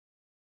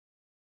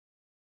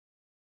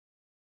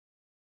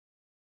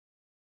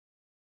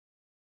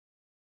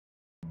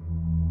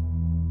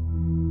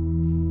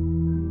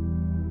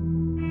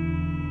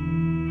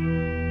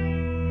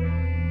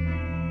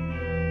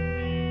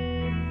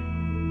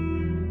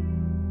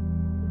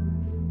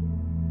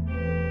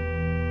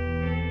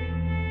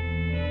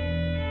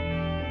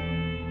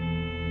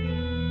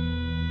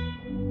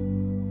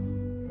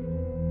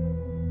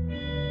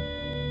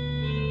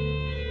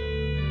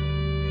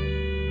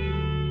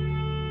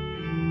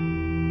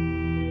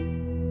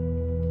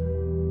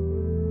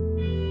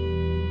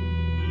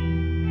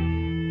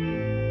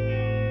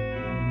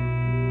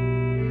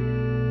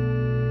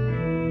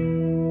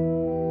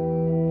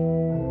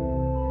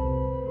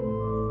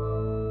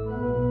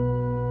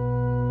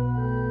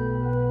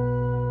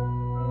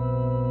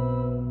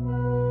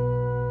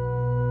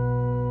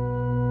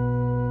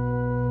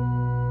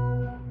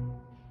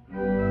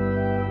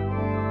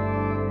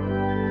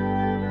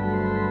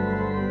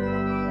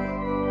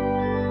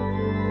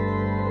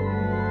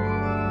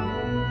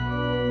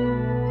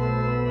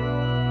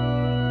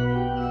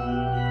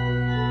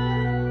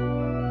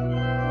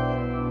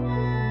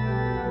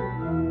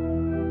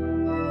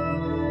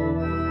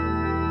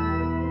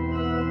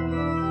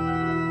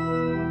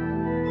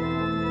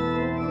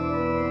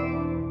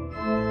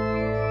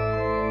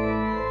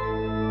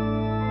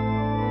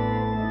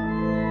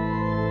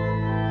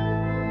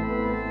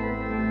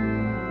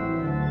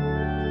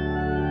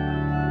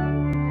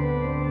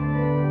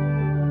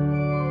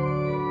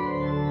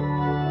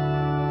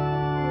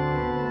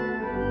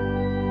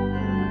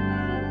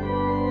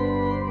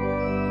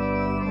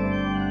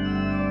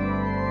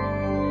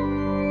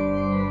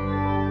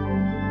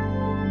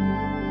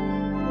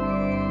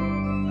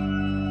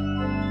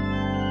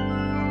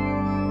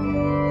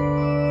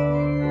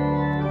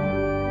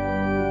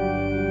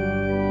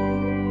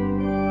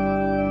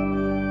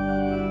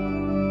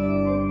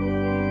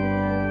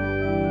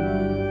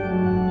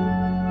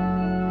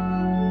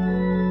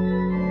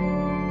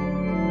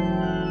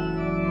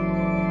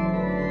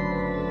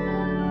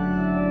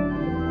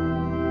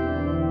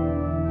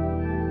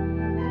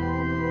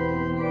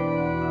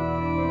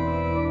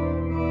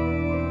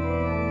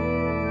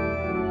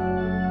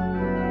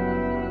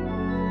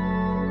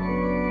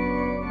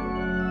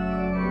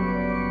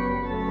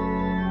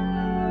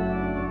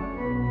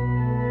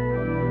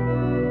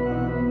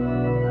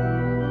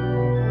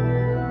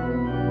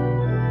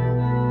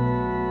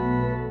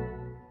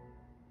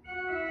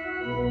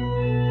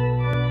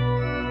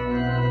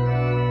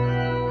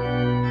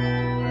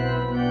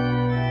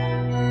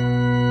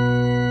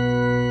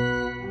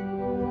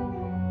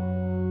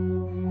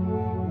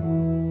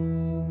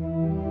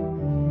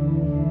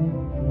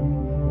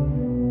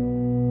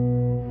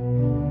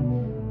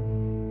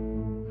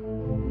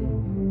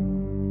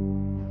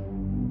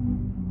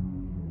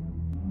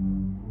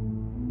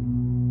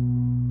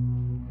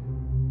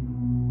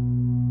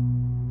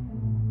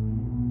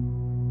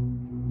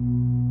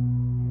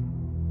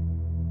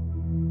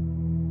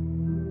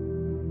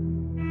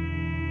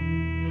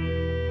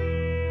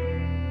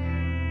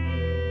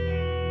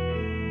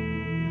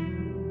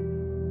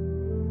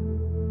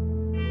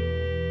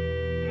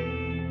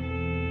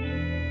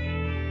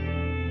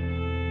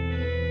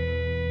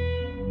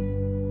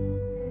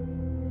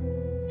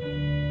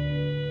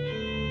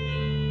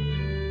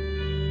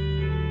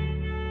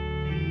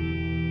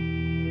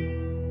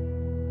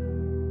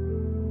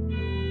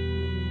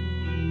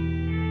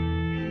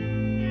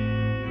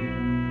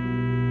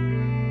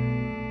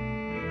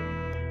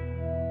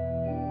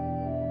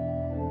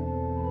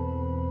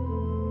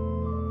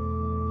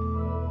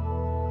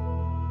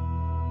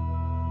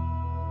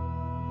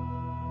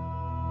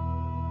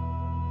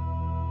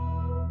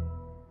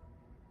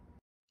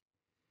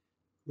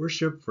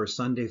Worship for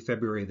Sunday,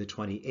 February the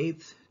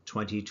 28th,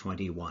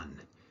 2021,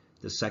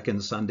 the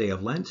second Sunday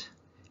of Lent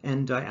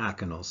and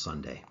Diaconal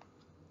Sunday.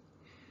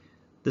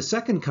 The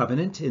second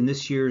covenant in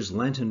this year's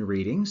Lenten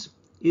readings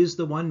is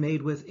the one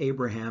made with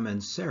Abraham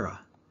and Sarah,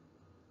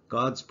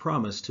 God's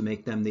promise to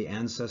make them the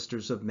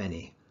ancestors of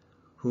many,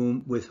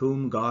 with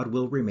whom God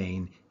will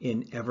remain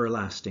in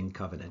everlasting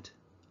covenant.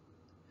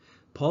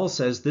 Paul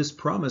says this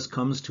promise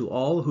comes to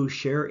all who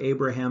share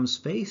Abraham's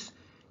faith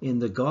in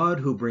the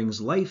God who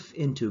brings life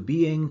into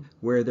being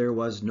where there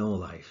was no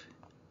life.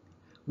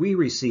 We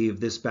receive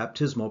this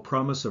baptismal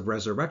promise of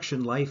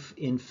resurrection life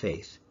in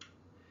faith.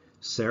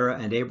 Sarah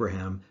and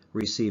Abraham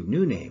receive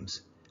new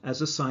names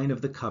as a sign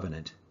of the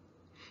covenant,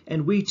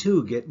 and we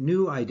too get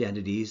new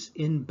identities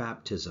in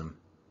baptism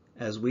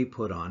as we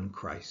put on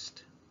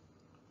Christ.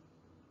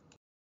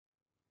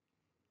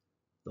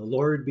 The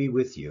Lord be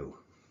with you.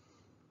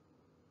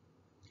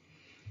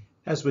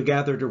 As we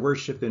gather to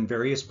worship in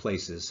various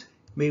places,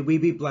 may we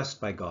be blessed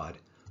by God,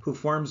 who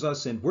forms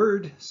us in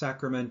word,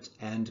 sacrament,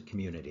 and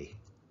community.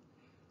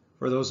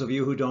 For those of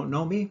you who don't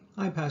know me,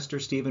 I'm Pastor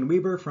Stephen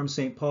Weber from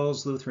St.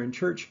 Paul's Lutheran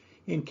Church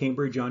in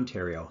Cambridge,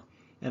 Ontario,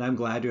 and I'm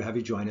glad to have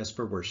you join us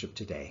for worship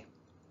today.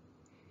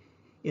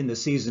 In the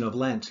season of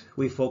Lent,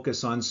 we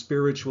focus on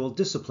spiritual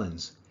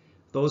disciplines,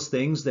 those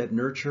things that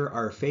nurture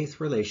our faith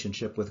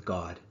relationship with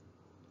God.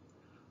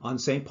 On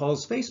St.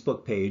 Paul's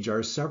Facebook page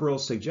are several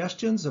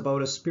suggestions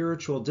about a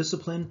spiritual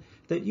discipline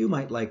that you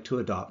might like to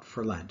adopt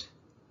for Lent.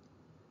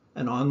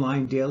 An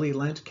online daily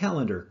Lent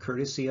calendar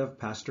courtesy of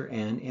Pastor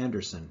Ann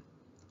Anderson.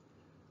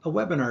 A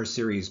webinar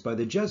series by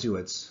the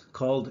Jesuits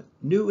called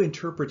New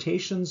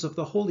Interpretations of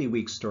the Holy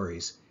Week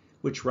Stories,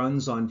 which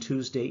runs on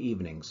Tuesday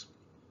evenings.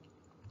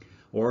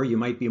 Or you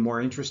might be more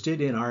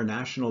interested in our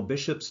National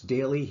Bishop's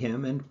Daily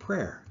Hymn and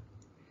Prayer.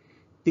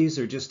 These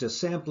are just a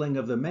sampling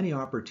of the many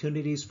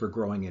opportunities for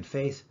growing in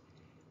faith,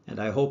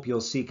 and I hope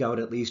you'll seek out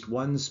at least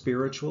one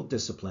spiritual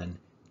discipline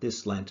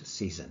this Lent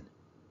season.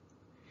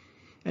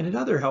 And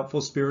another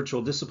helpful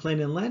spiritual discipline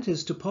in Lent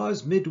is to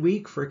pause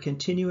midweek for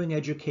continuing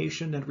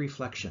education and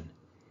reflection.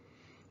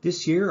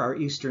 This year, our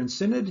Eastern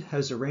Synod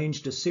has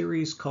arranged a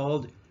series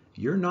called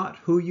You're Not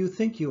Who You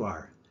Think You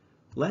Are,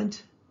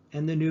 Lent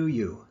and the New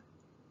You.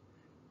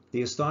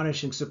 The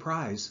astonishing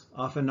surprise,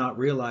 often not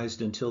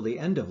realized until the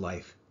end of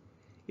life,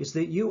 is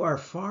that you are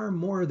far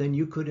more than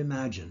you could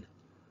imagine,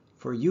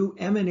 for you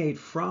emanate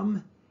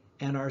from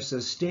and are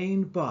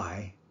sustained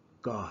by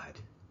God.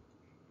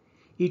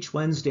 Each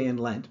Wednesday in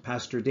Lent,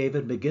 Pastor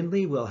David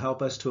Maginley will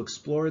help us to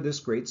explore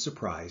this great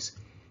surprise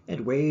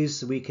and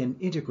ways we can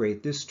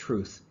integrate this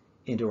truth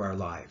into our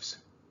lives.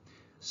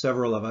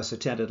 Several of us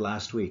attended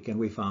last week, and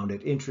we found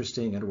it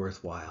interesting and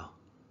worthwhile.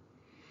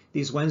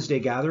 These Wednesday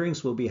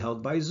gatherings will be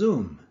held by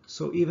Zoom,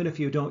 so even if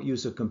you don't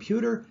use a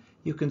computer,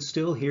 you can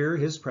still hear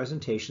his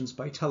presentations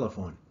by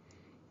telephone.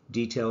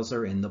 Details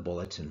are in the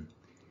bulletin.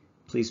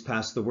 Please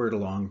pass the word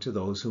along to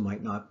those who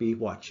might not be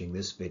watching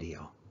this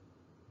video.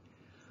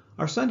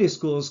 Our Sunday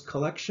School's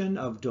collection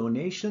of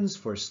donations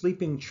for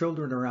sleeping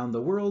children around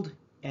the world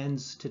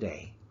ends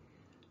today.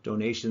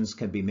 Donations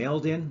can be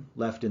mailed in,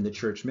 left in the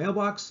church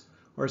mailbox,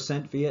 or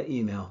sent via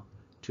email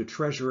to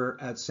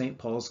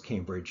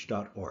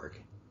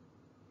treasurer@stpaulscambridge.org.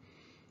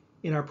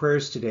 In our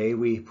prayers today,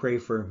 we pray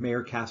for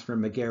Mayor Catherine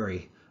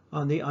McGarry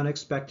on the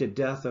unexpected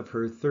death of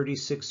her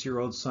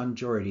 36-year-old son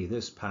Jordy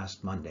this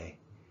past Monday.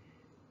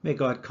 May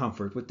God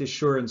comfort with the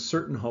sure and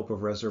certain hope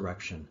of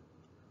resurrection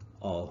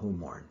all who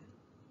mourn.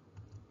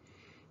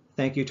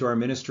 Thank you to our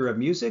Minister of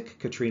Music,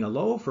 Katrina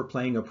Lowe, for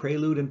playing a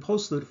prelude and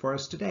postlude for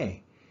us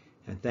today.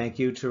 And thank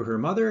you to her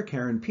mother,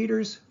 Karen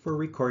Peters, for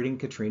recording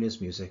Katrina's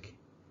music.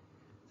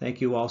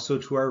 Thank you also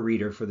to our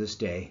reader for this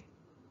day,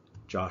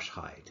 Josh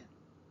Hyde.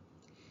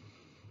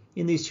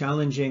 In these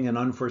challenging and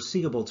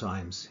unforeseeable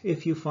times,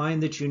 if you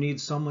find that you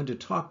need someone to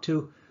talk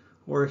to,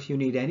 or if you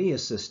need any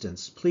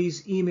assistance,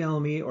 please email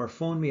me or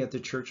phone me at the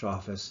church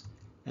office,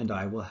 and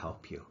I will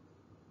help you.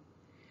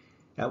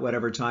 At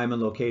whatever time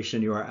and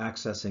location you are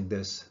accessing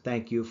this,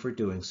 thank you for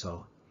doing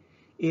so.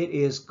 It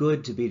is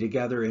good to be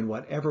together in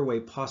whatever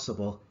way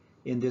possible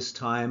in this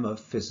time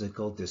of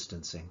physical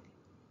distancing.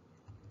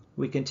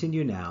 We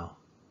continue now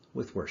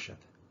with worship.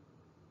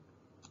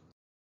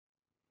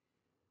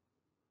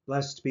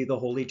 Blessed be the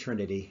Holy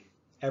Trinity,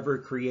 ever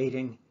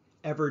creating,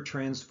 ever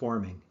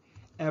transforming,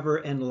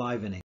 ever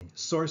enlivening,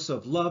 source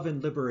of love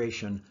and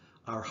liberation,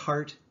 our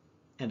heart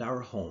and our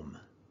home.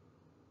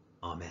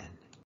 Amen.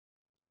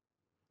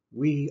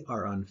 We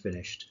are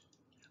unfinished.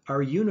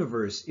 Our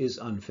universe is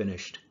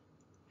unfinished.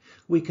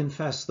 We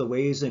confess the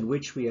ways in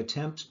which we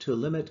attempt to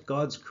limit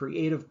God's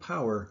creative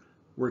power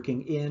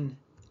working in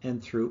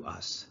and through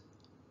us.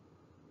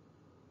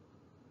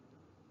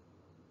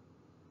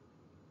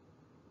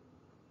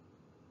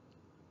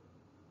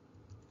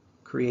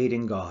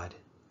 Creating God,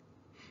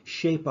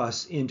 shape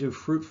us into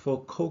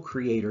fruitful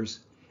co-creators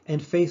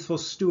and faithful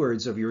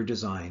stewards of your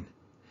design,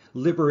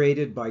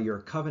 liberated by your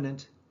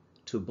covenant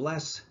to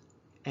bless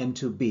and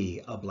to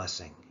be a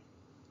blessing.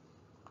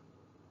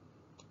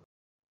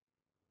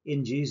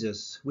 In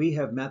Jesus, we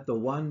have met the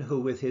one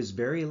who with his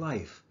very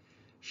life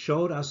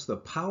showed us the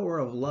power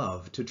of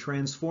love to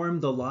transform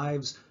the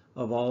lives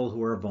of all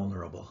who are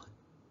vulnerable.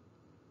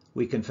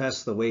 We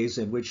confess the ways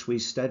in which we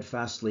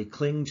steadfastly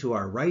cling to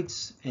our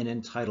rights and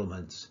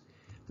entitlements,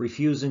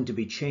 refusing to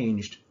be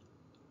changed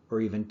or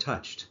even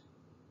touched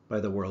by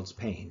the world's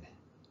pain.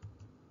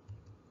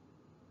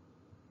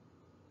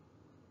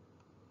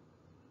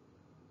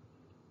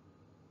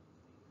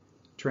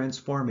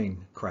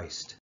 Transforming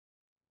Christ.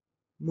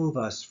 Move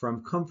us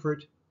from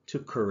comfort to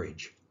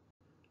courage,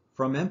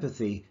 from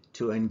empathy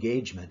to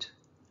engagement,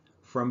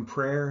 from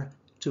prayer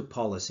to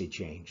policy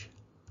change.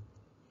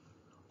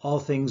 All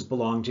things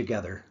belong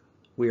together.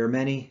 We are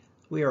many,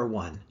 we are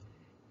one.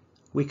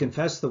 We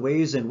confess the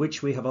ways in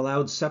which we have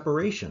allowed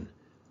separation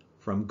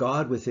from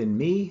God within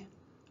me,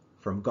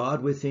 from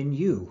God within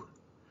you,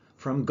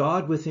 from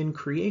God within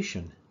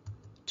creation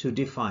to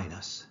define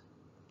us.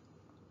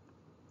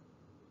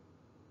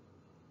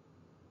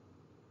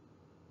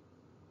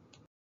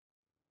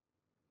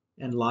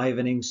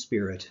 Enlivening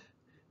Spirit,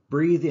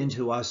 breathe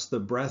into us the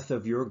breath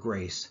of your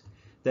grace,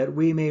 that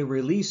we may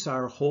release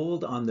our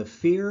hold on the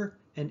fear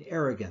and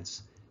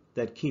arrogance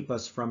that keep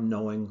us from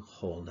knowing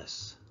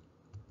wholeness.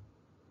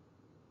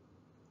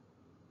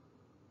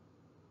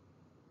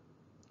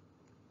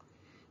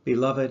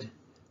 Beloved,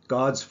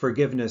 God's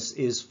forgiveness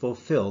is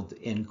fulfilled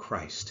in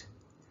Christ.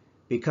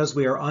 Because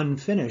we are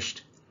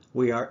unfinished,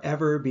 we are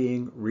ever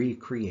being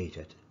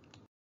recreated.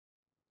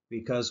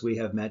 Because we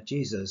have met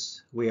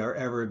Jesus, we are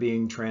ever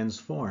being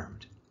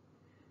transformed.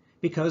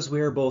 Because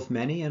we are both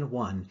many and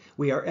one,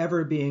 we are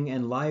ever being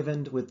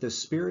enlivened with the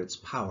Spirit's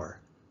power,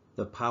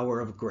 the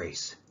power of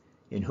grace,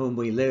 in whom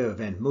we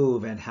live and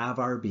move and have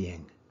our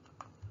being.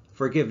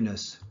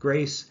 Forgiveness,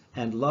 grace,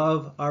 and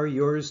love are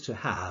yours to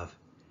have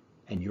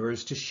and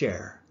yours to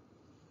share,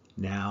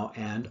 now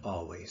and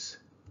always.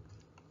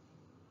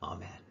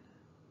 Amen.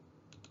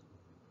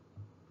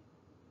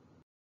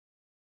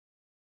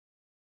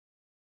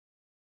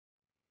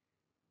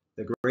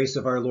 The grace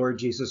of our Lord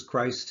Jesus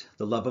Christ,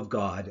 the love of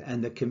God,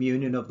 and the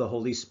communion of the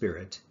Holy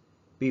Spirit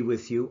be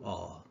with you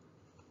all.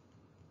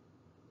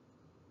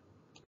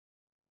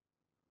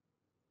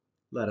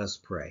 Let us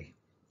pray.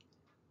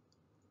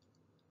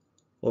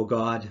 O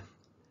God,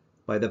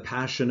 by the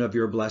passion of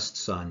your blessed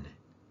Son,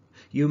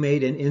 you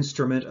made an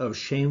instrument of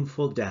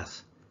shameful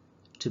death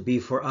to be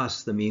for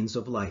us the means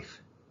of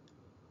life.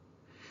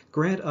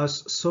 Grant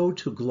us so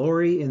to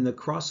glory in the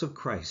cross of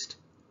Christ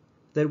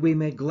that we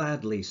may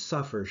gladly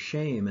suffer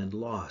shame and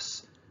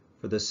loss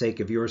for the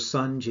sake of your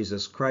Son,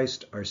 Jesus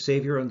Christ, our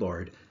Savior and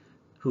Lord,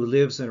 who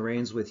lives and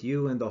reigns with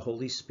you in the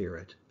Holy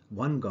Spirit,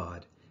 one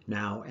God,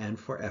 now and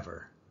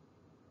forever.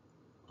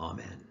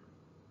 Amen.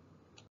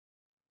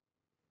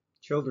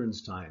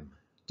 Children's time.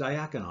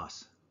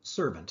 Diakonos,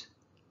 servant.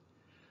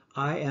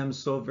 I am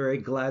so very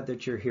glad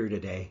that you're here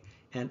today,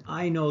 and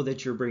I know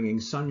that you're bringing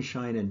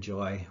sunshine and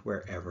joy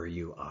wherever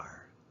you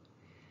are.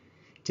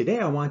 Today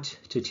I want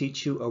to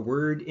teach you a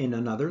word in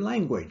another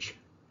language.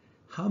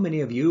 How many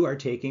of you are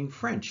taking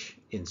French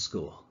in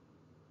school?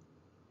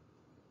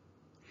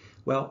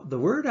 Well, the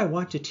word I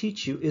want to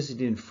teach you isn't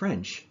in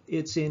French,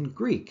 it's in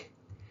Greek.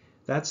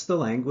 That's the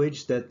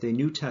language that the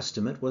New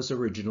Testament was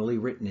originally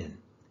written in.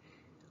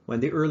 When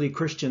the early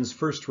Christians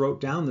first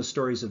wrote down the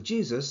stories of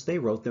Jesus, they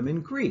wrote them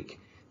in Greek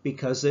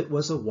because it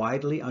was a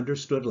widely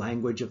understood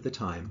language of the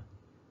time,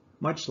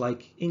 much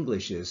like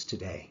English is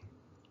today.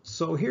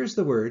 So here's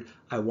the word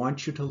I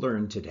want you to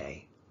learn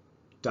today.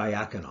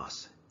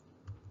 Diakonos.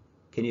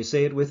 Can you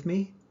say it with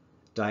me?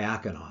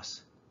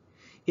 Diakonos.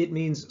 It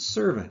means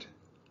servant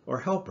or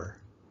helper.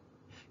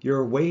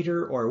 Your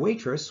waiter or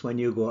waitress when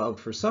you go out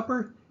for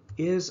supper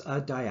is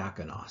a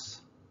diakonos.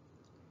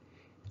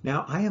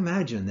 Now I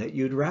imagine that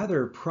you'd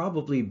rather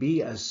probably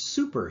be a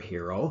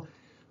superhero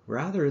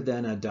rather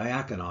than a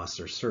diakonos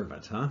or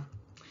servant, huh?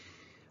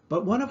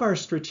 But one of our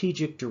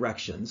strategic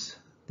directions,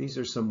 these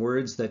are some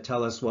words that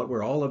tell us what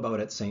we're all about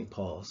at St.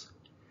 Paul's.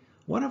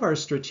 One of our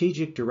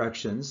strategic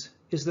directions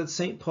is that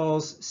St.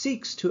 Paul's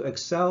seeks to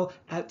excel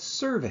at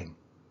serving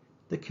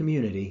the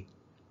community,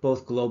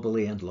 both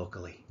globally and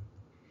locally.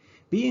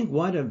 Being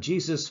one of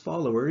Jesus'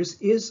 followers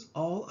is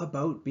all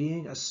about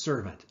being a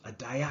servant, a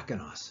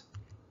diakonos,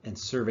 and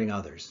serving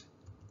others.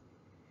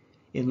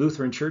 In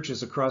Lutheran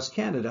churches across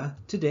Canada,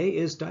 today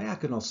is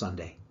Diaconal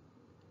Sunday.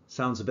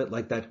 Sounds a bit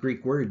like that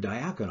Greek word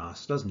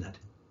diakonos, doesn't it?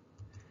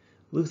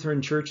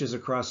 Lutheran churches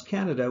across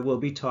Canada will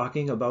be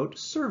talking about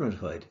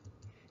servanthood.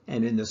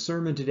 And in the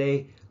sermon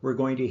today, we're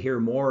going to hear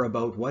more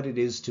about what it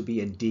is to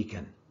be a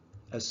deacon,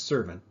 a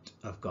servant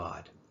of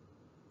God.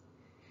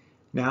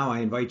 Now I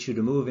invite you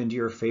to move into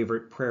your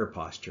favorite prayer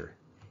posture.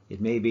 It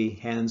may be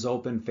hands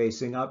open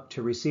facing up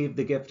to receive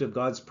the gift of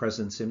God's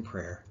presence in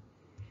prayer.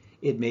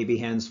 It may be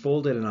hands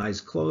folded and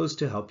eyes closed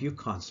to help you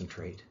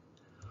concentrate.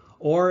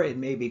 Or it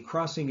may be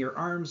crossing your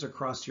arms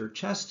across your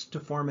chest to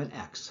form an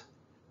X,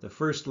 the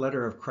first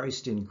letter of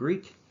Christ in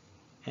Greek,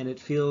 and it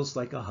feels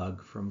like a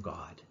hug from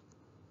God.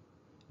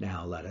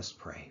 Now let us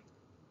pray.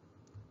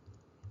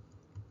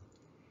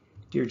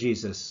 Dear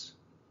Jesus,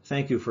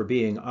 thank you for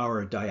being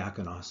our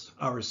diakonos,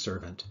 our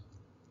servant.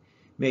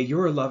 May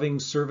your loving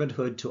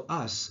servanthood to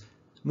us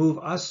move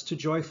us to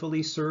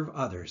joyfully serve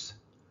others,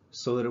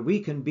 so that we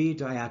can be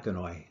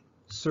diakonoi,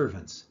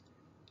 servants,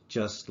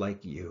 just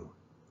like you.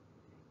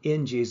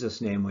 In Jesus'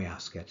 name we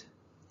ask it.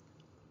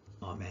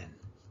 Amen.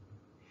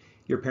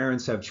 Your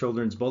parents have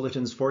children's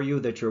bulletins for you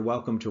that you're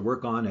welcome to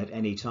work on at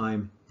any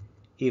time,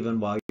 even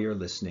while you're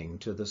listening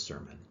to the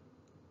sermon.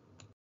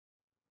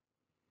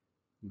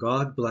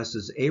 God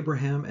blesses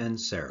Abraham and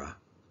Sarah.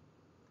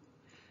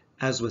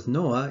 As with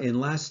Noah in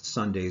last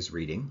Sunday's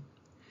reading,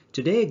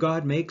 today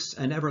God makes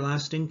an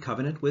everlasting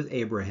covenant with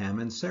Abraham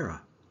and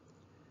Sarah.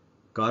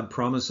 God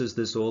promises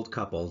this old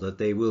couple that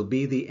they will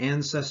be the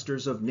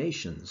ancestors of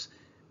nations,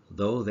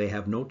 though they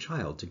have no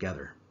child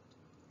together.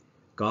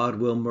 God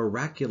will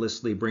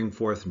miraculously bring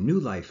forth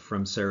new life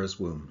from Sarah's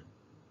womb.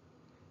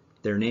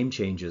 Their name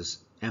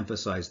changes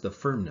emphasize the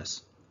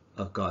firmness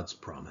of God's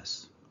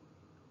promise.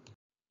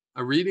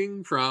 A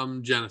reading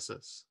from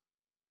Genesis.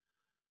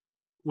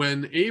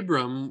 When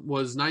Abram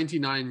was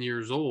 99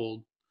 years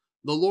old,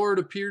 the Lord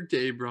appeared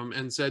to Abram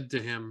and said to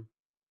him,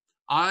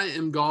 I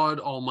am God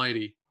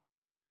Almighty.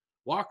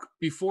 Walk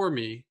before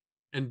me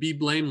and be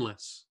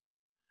blameless,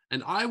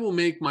 and I will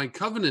make my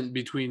covenant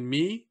between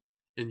me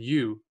and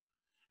you,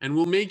 and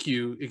will make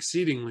you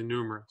exceedingly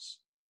numerous.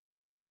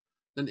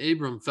 Then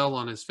Abram fell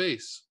on his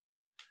face,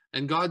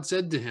 and God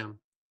said to him,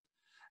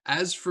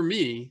 As for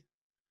me,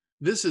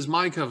 this is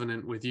my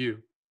covenant with you.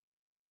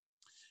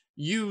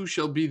 You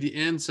shall be the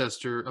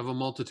ancestor of a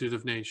multitude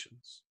of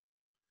nations.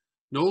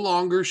 No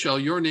longer shall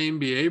your name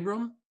be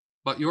Abram,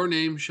 but your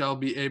name shall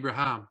be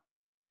Abraham.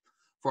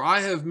 For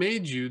I have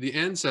made you the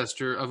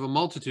ancestor of a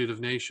multitude of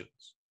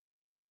nations.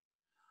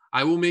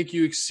 I will make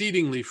you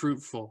exceedingly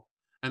fruitful,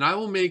 and I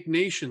will make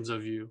nations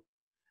of you,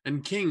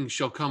 and kings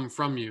shall come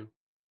from you.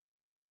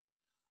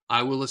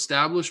 I will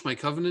establish my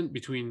covenant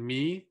between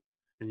me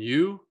and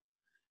you,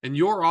 and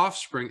your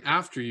offspring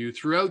after you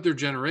throughout their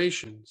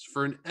generations,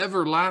 for an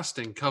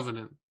everlasting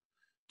covenant,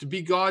 to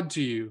be God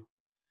to you,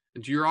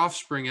 and to your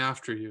offspring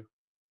after you.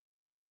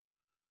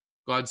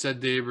 God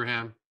said to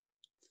Abraham,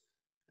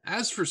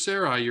 As for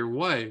Sarai, your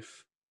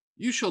wife,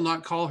 you shall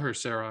not call her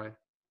Sarai,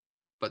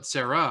 but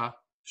Sarah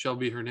shall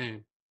be her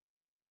name.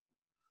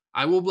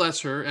 I will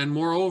bless her, and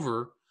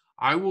moreover,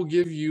 I will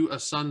give you a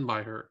son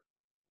by her.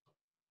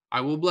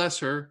 I will bless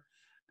her,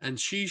 and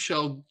she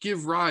shall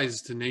give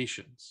rise to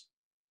nations.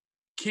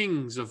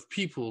 Kings of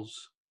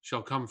peoples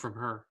shall come from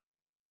her.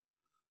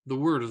 The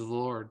word of the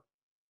Lord.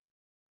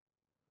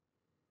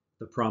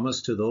 The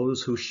promise to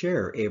those who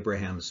share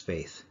Abraham's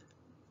faith.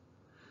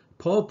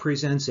 Paul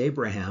presents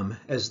Abraham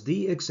as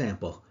the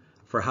example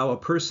for how a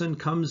person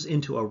comes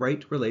into a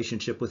right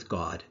relationship with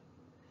God,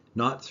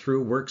 not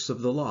through works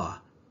of the law,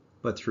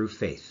 but through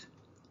faith.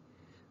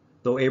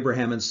 Though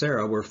Abraham and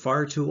Sarah were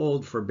far too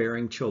old for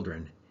bearing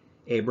children,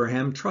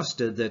 Abraham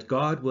trusted that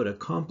God would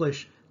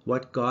accomplish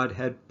what God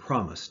had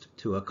promised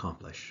to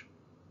accomplish.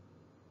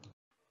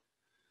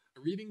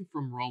 A reading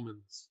from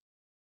Romans.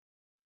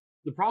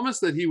 The promise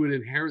that he would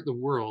inherit the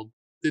world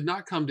did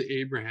not come to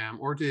Abraham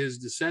or to his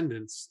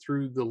descendants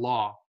through the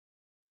law,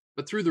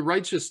 but through the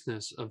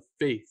righteousness of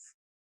faith.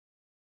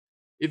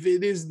 If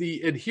it is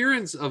the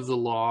adherents of the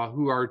law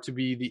who are to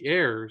be the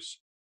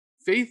heirs,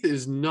 faith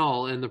is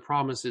null and the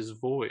promise is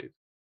void.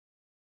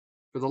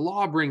 For the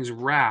law brings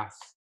wrath,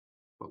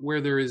 but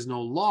where there is no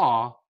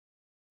law,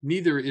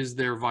 neither is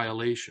there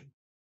violation.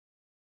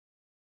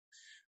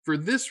 For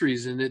this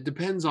reason, it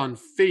depends on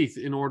faith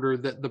in order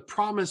that the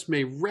promise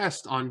may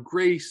rest on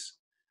grace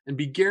and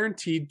be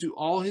guaranteed to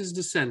all his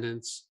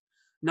descendants,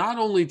 not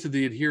only to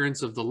the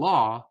adherents of the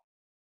law,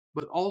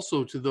 but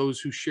also to those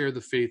who share the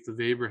faith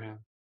of Abraham.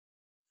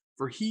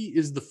 For he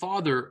is the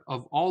father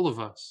of all of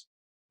us,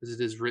 as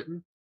it is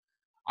written,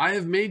 I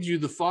have made you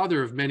the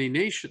father of many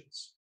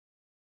nations.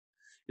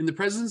 In the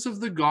presence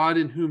of the God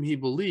in whom he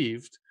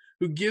believed,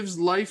 who gives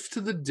life to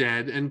the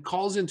dead and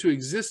calls into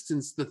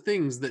existence the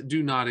things that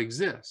do not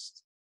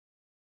exist.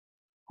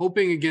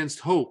 Hoping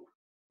against hope,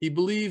 he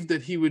believed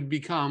that he would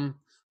become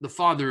the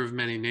father of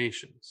many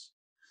nations.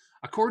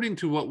 According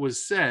to what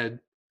was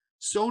said,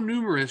 so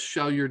numerous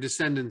shall your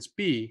descendants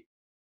be.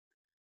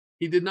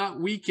 He did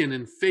not weaken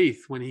in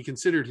faith when he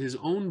considered his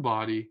own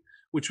body,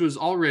 which was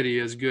already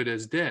as good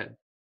as dead,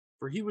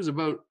 for he was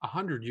about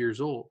 100 years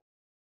old.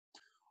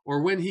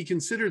 Or when he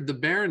considered the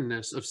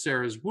barrenness of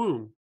Sarah's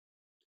womb.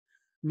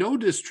 No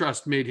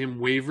distrust made him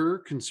waver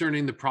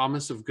concerning the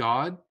promise of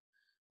God,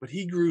 but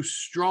he grew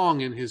strong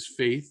in his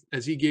faith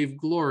as he gave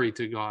glory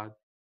to God,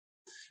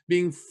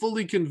 being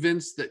fully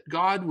convinced that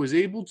God was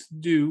able to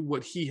do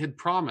what he had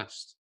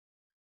promised.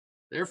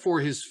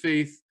 Therefore his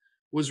faith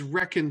was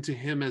reckoned to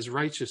him as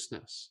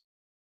righteousness.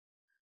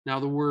 Now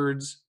the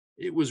words,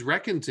 "it was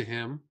reckoned to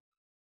him,"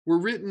 were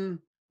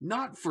written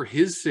not for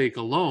his sake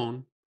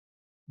alone,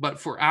 but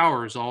for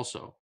ours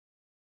also.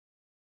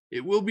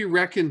 It will be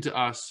reckoned to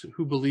us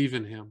who believe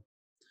in him,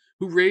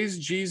 who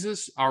raised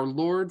Jesus, our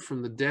Lord,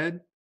 from the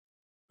dead,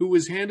 who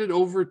was handed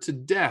over to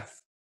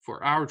death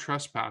for our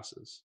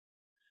trespasses,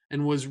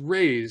 and was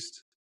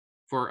raised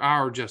for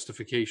our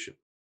justification.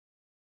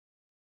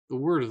 The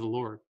word of the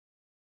Lord.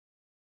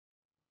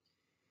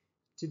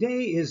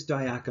 Today is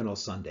Diaconal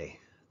Sunday,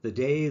 the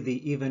day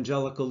the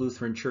Evangelical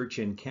Lutheran Church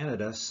in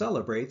Canada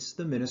celebrates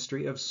the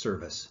ministry of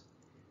service.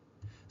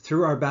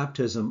 Through our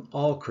baptism,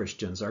 all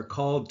Christians are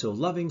called to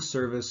loving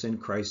service in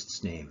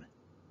Christ's name.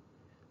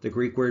 The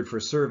Greek word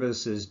for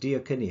service is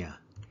diakonia,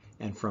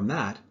 and from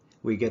that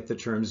we get the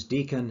terms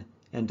deacon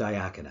and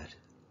diaconate.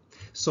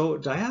 So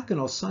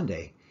Diaconal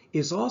Sunday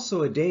is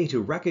also a day to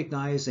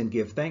recognize and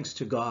give thanks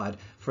to God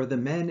for the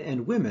men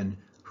and women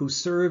who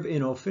serve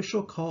in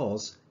official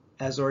calls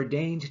as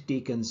ordained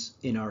deacons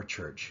in our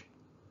church.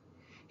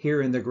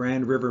 Here in the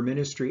Grand River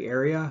Ministry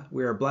area,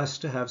 we are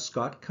blessed to have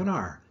Scott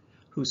Canar,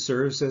 who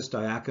serves as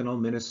diaconal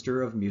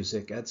minister of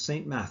music at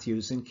St.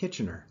 Matthew's in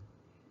Kitchener.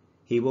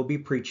 He will be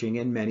preaching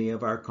in many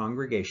of our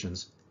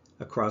congregations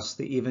across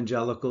the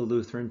Evangelical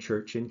Lutheran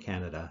Church in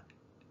Canada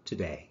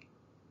today.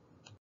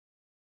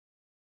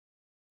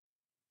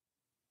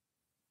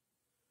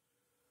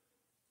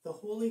 The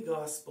Holy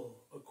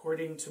Gospel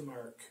according to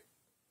Mark.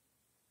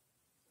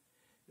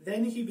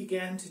 Then he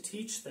began to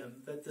teach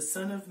them that the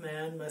Son of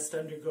Man must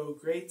undergo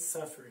great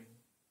suffering,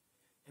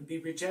 and be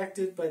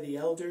rejected by the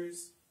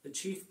elders, the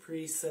chief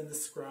priests, and the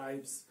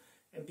scribes,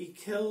 and be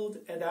killed,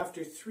 and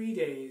after 3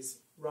 days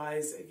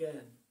rise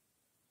again.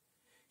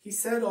 He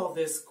said all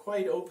this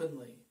quite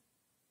openly.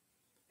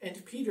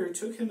 And Peter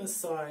took him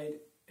aside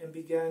and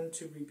began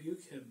to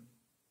rebuke him.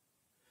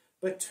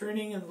 But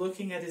turning and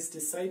looking at his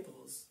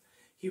disciples,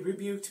 he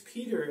rebuked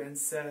Peter and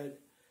said,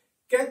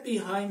 "Get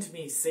behind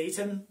me,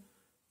 Satan,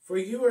 for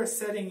you are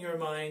setting your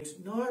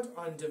mind not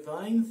on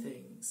divine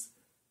things,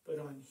 but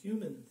on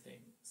human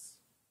things."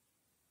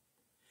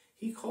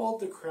 He called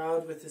the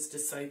crowd with his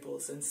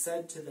disciples and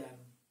said to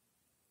them,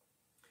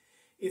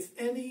 "If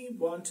any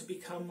want to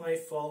become my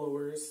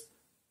followers,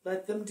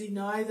 let them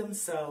deny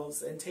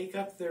themselves and take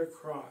up their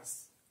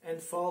cross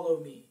and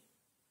follow me.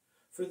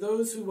 For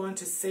those who want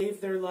to save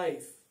their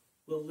life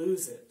will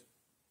lose it.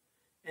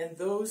 And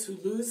those who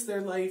lose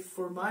their life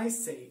for my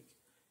sake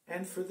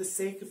and for the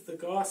sake of the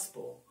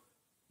gospel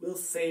will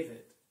save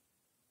it.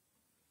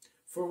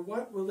 For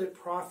what will it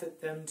profit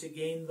them to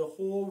gain the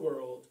whole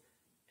world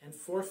and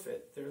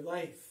forfeit their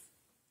life?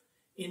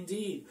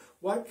 Indeed,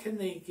 what can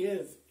they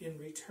give in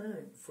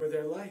return for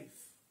their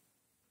life?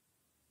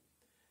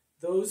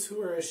 Those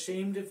who are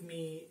ashamed of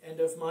me and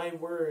of my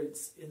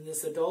words in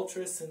this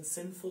adulterous and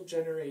sinful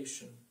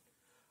generation,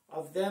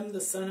 of them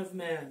the Son of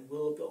Man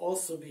will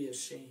also be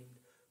ashamed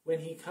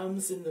when he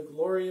comes in the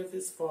glory of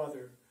his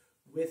Father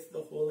with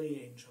the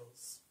holy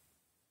angels."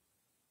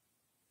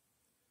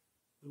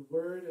 The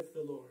word of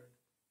the Lord.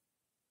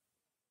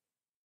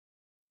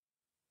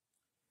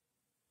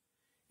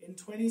 In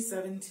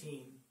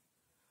 2017,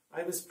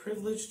 I was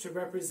privileged to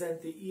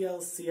represent the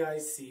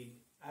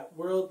ELCIC at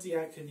World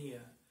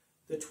Diaconia,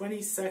 the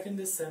 22nd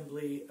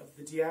Assembly of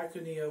the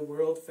Diaconia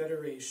World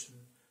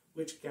Federation,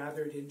 which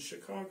gathered in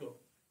Chicago.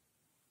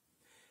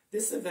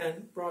 This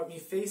event brought me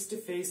face to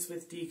face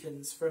with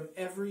deacons from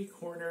every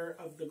corner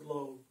of the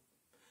globe.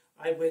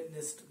 I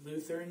witnessed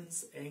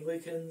Lutherans,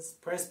 Anglicans,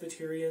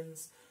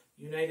 Presbyterians,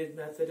 United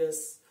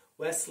Methodists,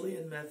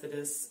 Wesleyan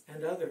Methodists,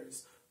 and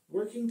others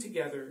working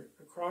together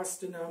across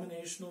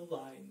denominational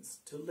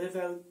lines to live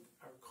out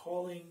our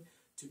calling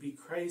to be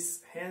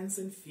Christ's hands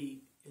and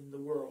feet in the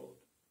world.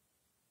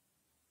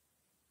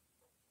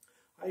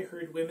 I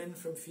heard women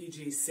from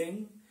Fiji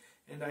sing,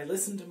 and I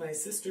listened to my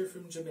sister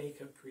from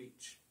Jamaica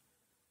preach.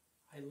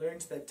 I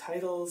learned that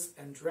titles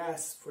and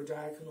dress for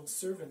diaconal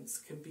servants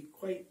can be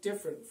quite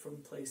different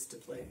from place to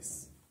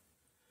place,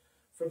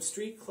 from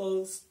street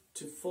clothes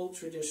to full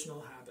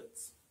traditional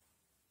habits.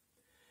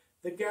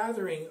 The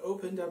gathering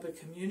opened up a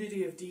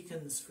community of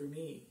deacons for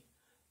me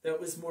that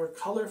was more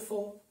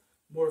colorful,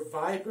 more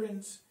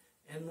vibrant,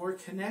 and more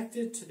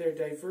connected to their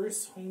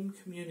diverse home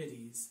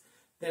communities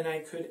than I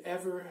could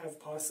ever have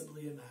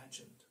possibly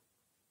imagined.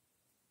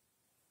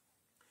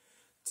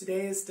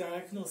 Today is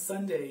Diaconal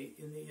Sunday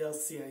in the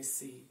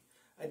ELCIC,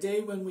 a day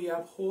when we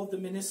uphold the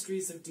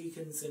ministries of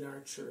deacons in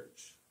our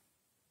church.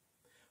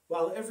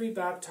 While every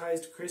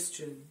baptized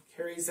Christian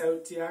carries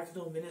out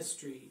diaconal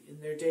ministry in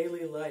their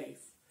daily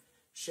life,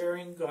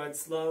 sharing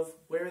God's love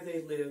where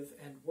they live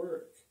and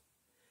work,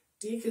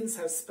 deacons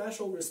have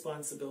special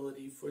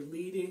responsibility for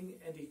leading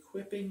and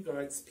equipping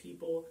God's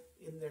people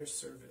in their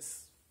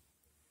service.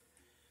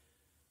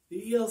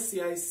 The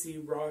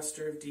ELCIC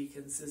roster of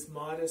deacons is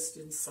modest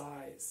in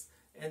size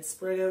and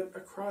spread out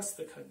across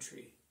the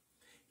country.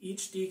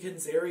 Each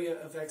deacon's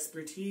area of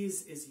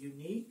expertise is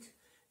unique,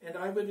 and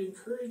I would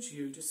encourage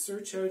you to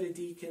search out a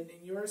deacon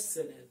in your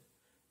synod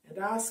and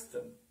ask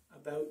them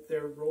about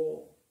their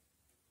role.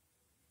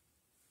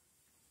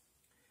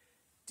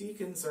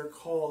 Deacons are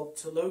called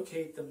to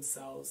locate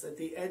themselves at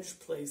the edge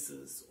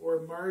places or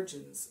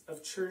margins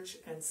of church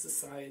and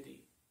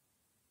society.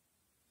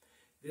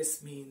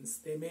 This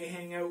means they may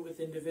hang out with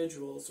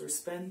individuals or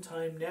spend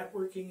time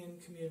networking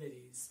in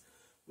communities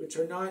which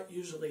are not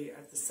usually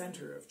at the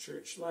center of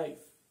church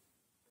life.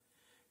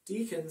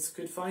 Deacons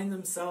could find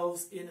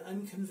themselves in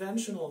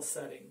unconventional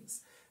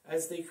settings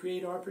as they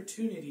create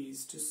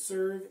opportunities to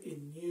serve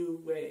in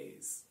new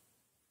ways.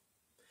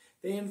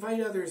 They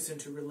invite others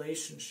into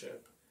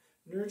relationship,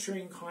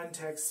 nurturing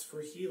contexts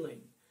for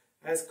healing,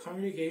 as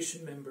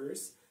congregation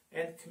members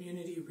and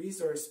community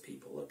resource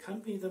people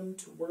accompany them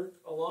to work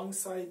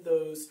alongside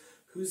those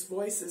whose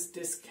voice is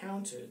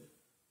discounted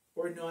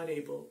or not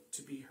able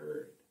to be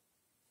heard.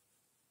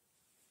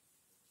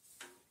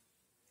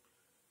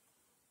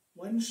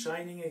 One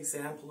shining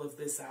example of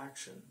this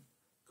action,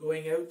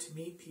 going out to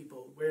meet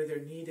people where their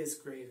need is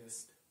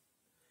greatest,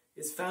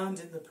 is found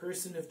in the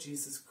person of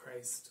Jesus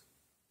Christ.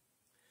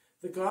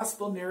 The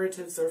gospel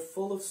narratives are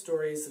full of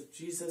stories of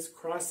Jesus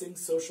crossing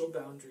social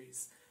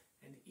boundaries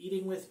and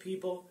eating with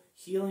people,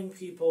 healing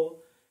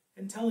people,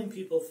 and telling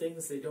people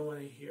things they don't want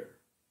to hear.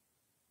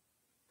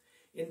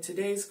 In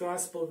today's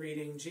gospel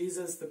reading,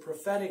 Jesus, the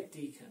prophetic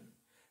deacon,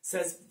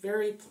 says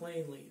very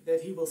plainly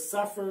that he will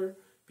suffer,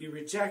 be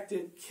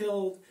rejected,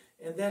 killed,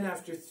 and then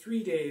after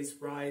 3 days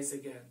rise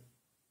again.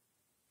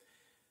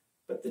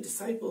 But the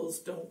disciples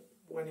don't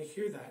want to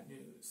hear that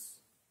news.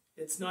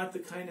 It's not the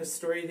kind of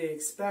story they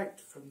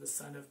expect from the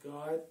Son of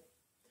God,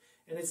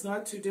 and it's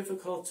not too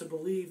difficult to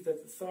believe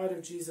that the thought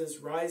of Jesus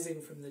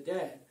rising from the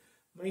dead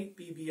might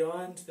be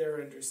beyond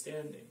their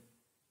understanding.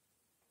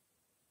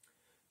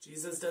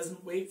 Jesus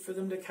doesn't wait for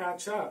them to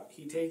catch up.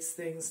 He takes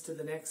things to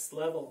the next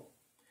level.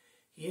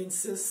 He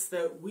insists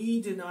that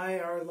we deny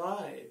our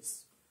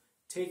lives,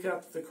 take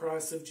up the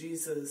cross of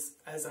Jesus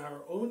as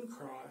our own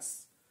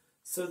cross,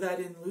 so that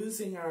in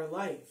losing our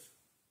life,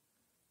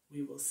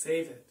 we will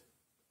save it.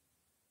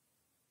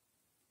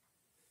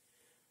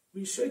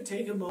 We should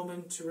take a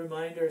moment to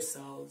remind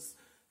ourselves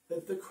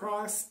that the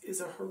cross is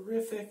a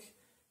horrific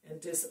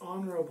and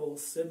dishonorable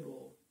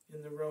symbol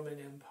in the Roman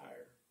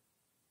Empire.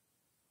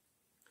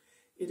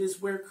 It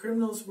is where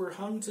criminals were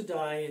hung to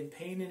die in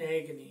pain and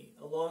agony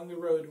along the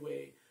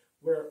roadway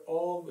where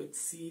all would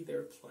see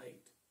their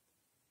plight.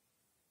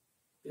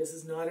 This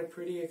is not a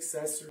pretty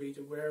accessory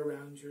to wear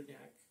around your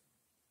neck.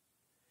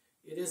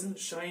 It isn't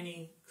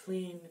shiny,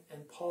 clean,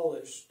 and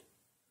polished,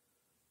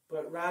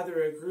 but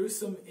rather a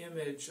gruesome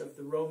image of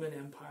the Roman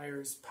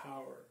Empire's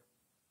power.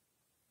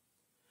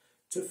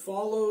 To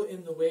follow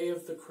in the way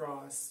of the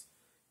cross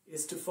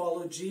is to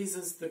follow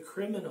Jesus the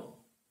criminal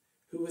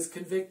who was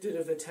convicted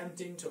of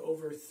attempting to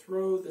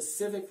overthrow the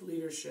civic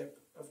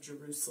leadership of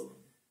Jerusalem.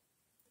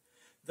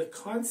 The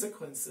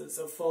consequences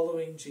of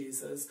following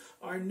Jesus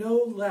are no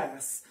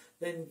less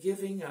than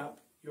giving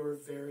up your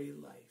very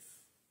life.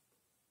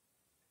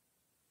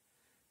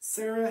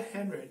 Sarah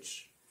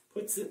Henrich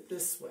puts it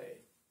this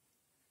way: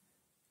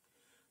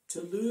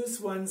 to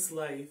lose one's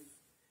life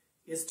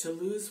is to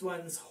lose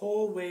one's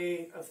whole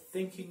way of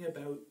thinking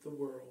about the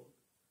world,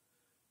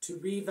 to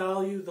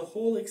revalue the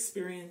whole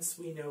experience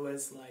we know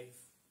as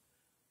life,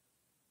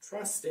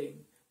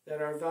 trusting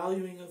that our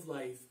valuing of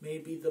life may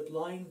be the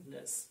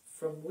blindness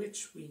from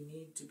which we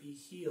need to be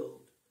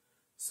healed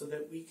so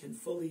that we can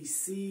fully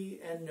see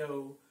and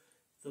know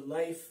the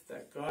life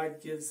that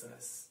God gives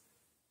us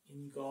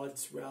in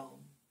God's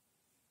realm.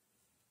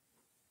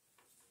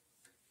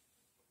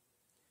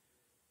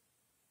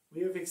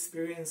 We have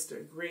experienced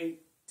a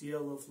great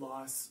deal of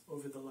loss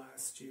over the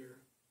last year.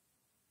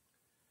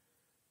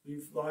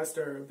 We've lost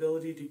our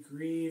ability to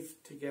grieve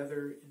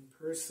together in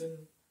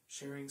person,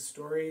 sharing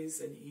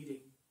stories and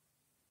eating.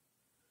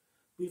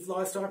 We've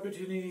lost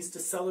opportunities to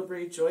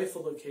celebrate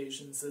joyful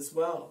occasions as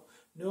well,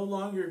 no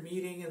longer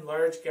meeting in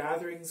large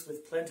gatherings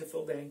with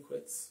plentiful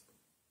banquets.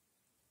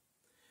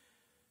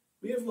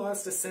 We have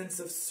lost a sense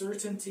of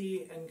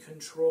certainty and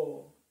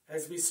control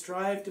as we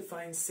strive to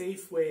find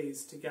safe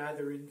ways to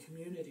gather in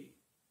community.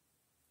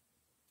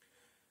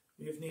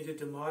 We have needed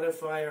to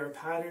modify our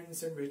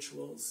patterns and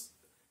rituals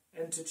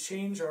and to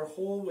change our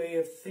whole way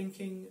of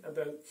thinking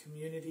about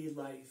community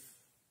life.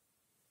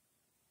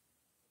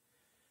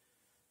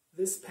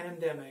 This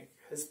pandemic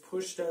has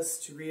pushed us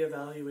to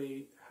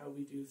reevaluate how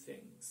we do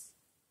things.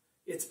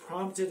 It's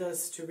prompted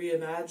us to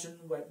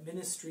reimagine what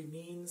ministry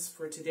means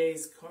for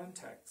today's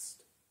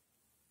context.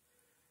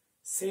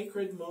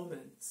 Sacred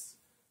moments,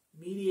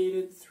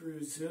 mediated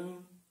through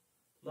Zoom,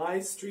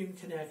 live stream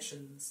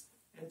connections,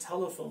 and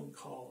telephone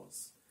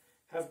calls,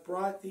 have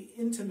brought the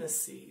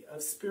intimacy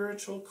of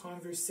spiritual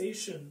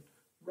conversation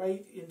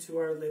right into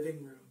our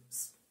living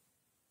rooms.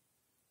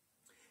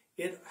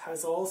 It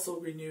has also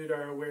renewed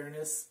our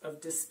awareness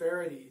of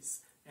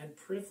disparities and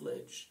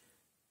privilege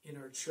in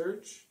our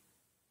church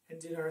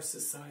and in our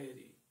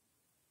society.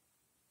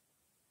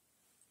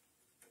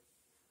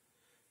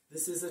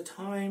 This is a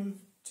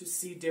time to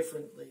see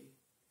differently.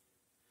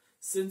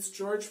 Since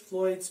George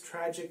Floyd's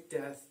tragic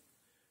death,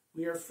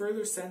 we are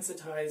further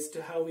sensitized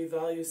to how we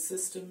value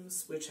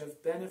systems which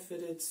have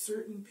benefited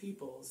certain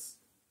peoples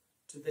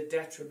to the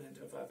detriment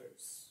of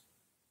others.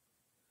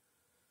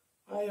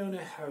 I own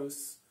a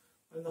house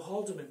on the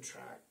Haldeman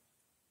Tract,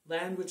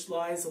 land which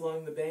lies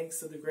along the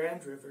banks of the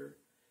Grand River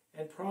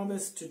and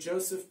promised to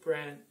Joseph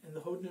Brant and the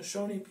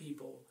Haudenosaunee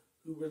people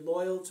who were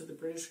loyal to the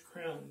British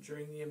Crown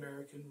during the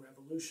American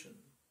Revolution.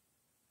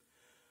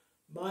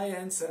 My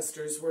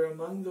ancestors were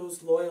among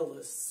those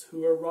loyalists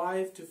who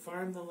arrived to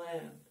farm the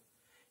land,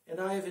 and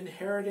I have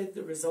inherited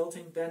the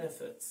resulting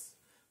benefits,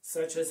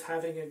 such as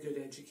having a good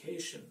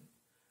education,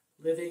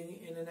 living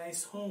in a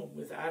nice home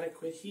with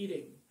adequate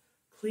heating,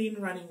 clean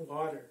running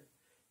water,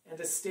 and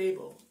a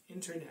stable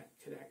internet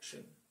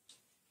connection.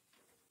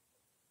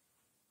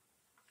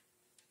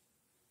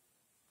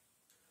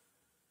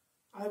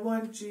 I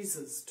want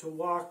Jesus to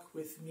walk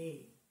with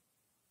me,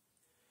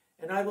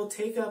 and I will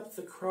take up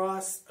the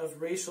cross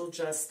of racial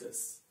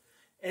justice,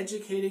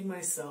 educating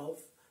myself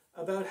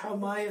about how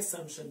my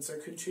assumptions are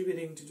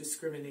contributing to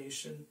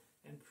discrimination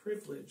and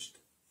privileged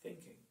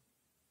thinking.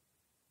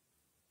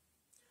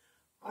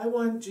 I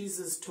want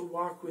Jesus to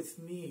walk with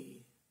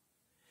me,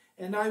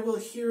 and I will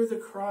hear the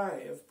cry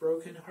of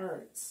broken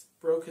hearts,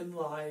 broken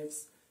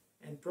lives,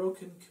 and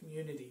broken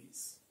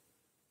communities,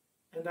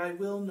 and I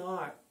will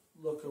not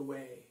look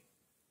away.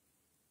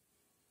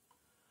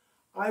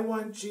 I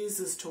want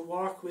Jesus to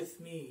walk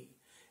with me,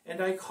 and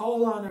I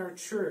call on our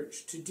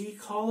church to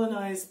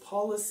decolonize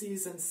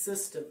policies and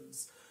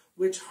systems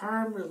which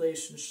harm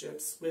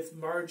relationships with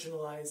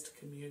marginalized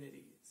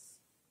communities.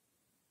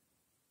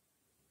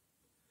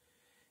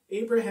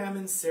 Abraham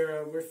and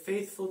Sarah were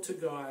faithful to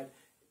God,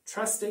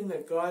 trusting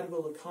that God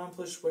will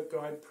accomplish what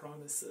God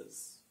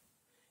promises.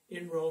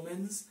 In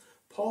Romans,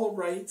 Paul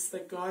writes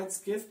that God's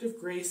gift of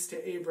grace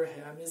to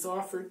Abraham is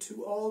offered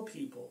to all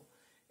people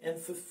and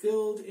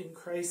fulfilled in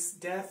Christ's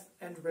death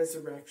and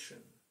resurrection.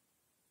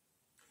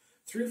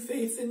 Through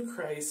faith in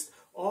Christ,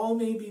 all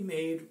may be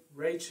made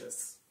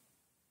righteous.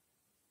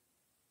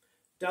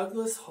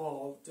 Douglas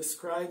Hall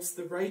describes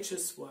the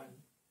righteous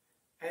one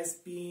as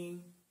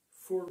being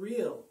for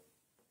real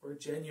or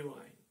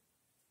genuine,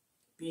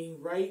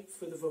 being right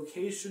for the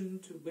vocation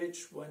to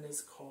which one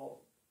is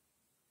called.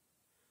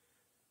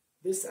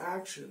 This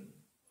action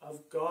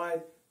of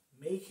God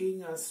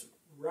making us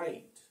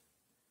right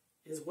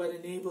is what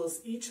enables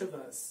each of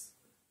us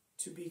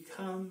to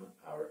become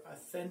our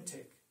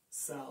authentic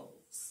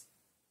selves.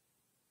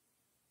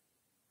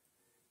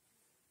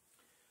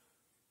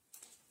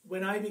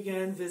 When I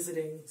began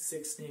visiting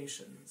Six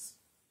Nations,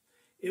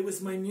 it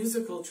was my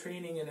musical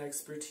training and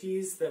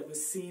expertise that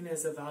was seen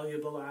as a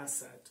valuable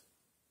asset.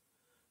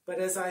 But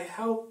as I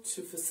helped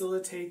to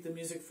facilitate the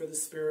Music for the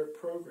Spirit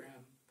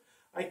program,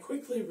 I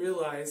quickly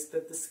realized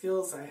that the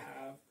skills I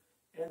have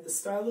and the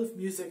style of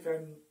music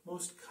I'm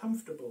most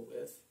comfortable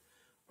with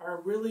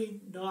are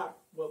really not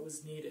what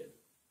was needed.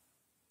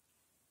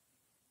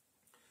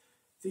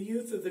 The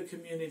youth of the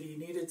community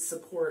needed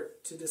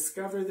support to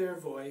discover their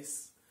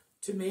voice,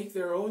 to make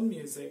their own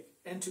music,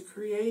 and to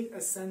create a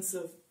sense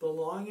of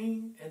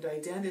belonging and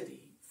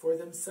identity for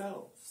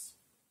themselves.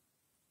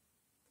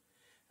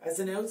 As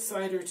an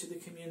outsider to the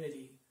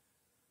community,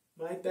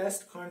 my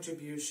best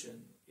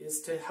contribution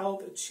is to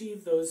help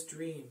achieve those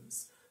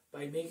dreams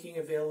by making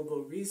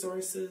available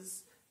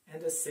resources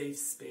and a safe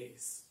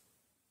space.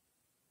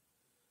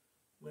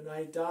 When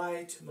I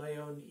die to my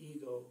own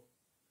ego,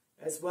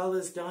 as well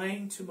as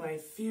dying to my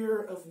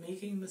fear of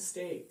making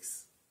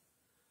mistakes,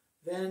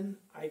 then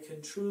I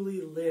can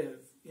truly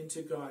live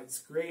into God's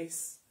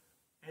grace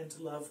and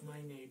love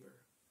my neighbor.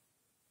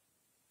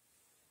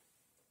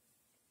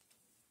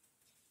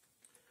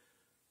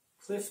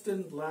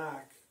 Clifton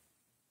Black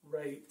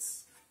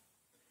writes,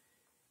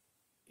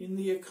 "In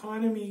the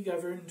economy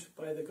governed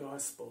by the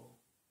gospel,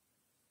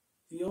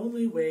 the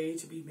only way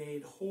to be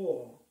made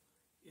whole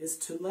is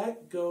to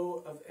let go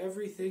of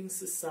everything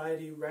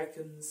society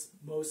reckons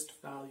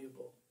most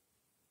valuable.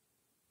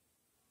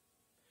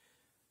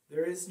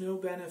 There is no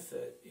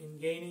benefit in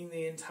gaining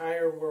the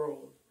entire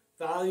world,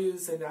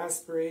 values and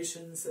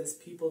aspirations as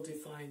people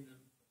define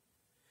them,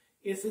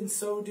 if in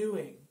so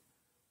doing,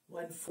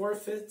 one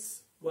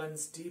forfeits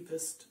one's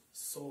deepest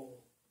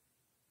soul."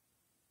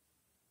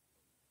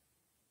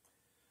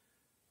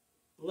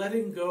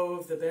 Letting go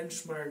of the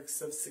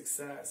benchmarks of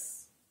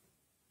success,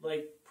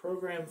 like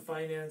program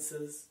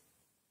finances,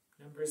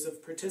 numbers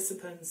of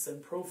participants,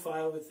 and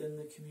profile within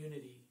the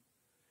community,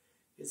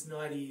 is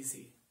not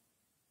easy.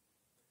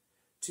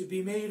 To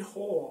be made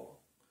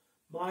whole,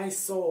 my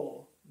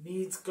soul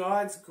needs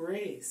God's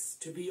grace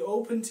to be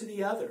open to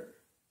the other,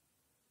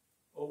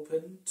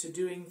 open to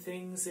doing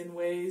things in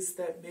ways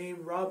that may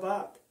rub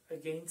up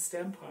against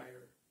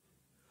empire,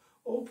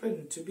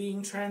 open to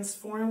being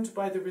transformed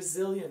by the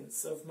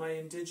resilience of my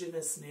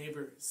indigenous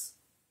neighbors,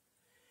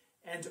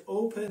 and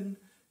open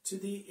to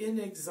the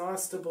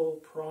inexhaustible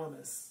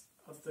promise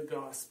of the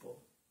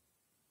gospel.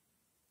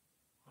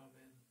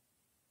 Amen.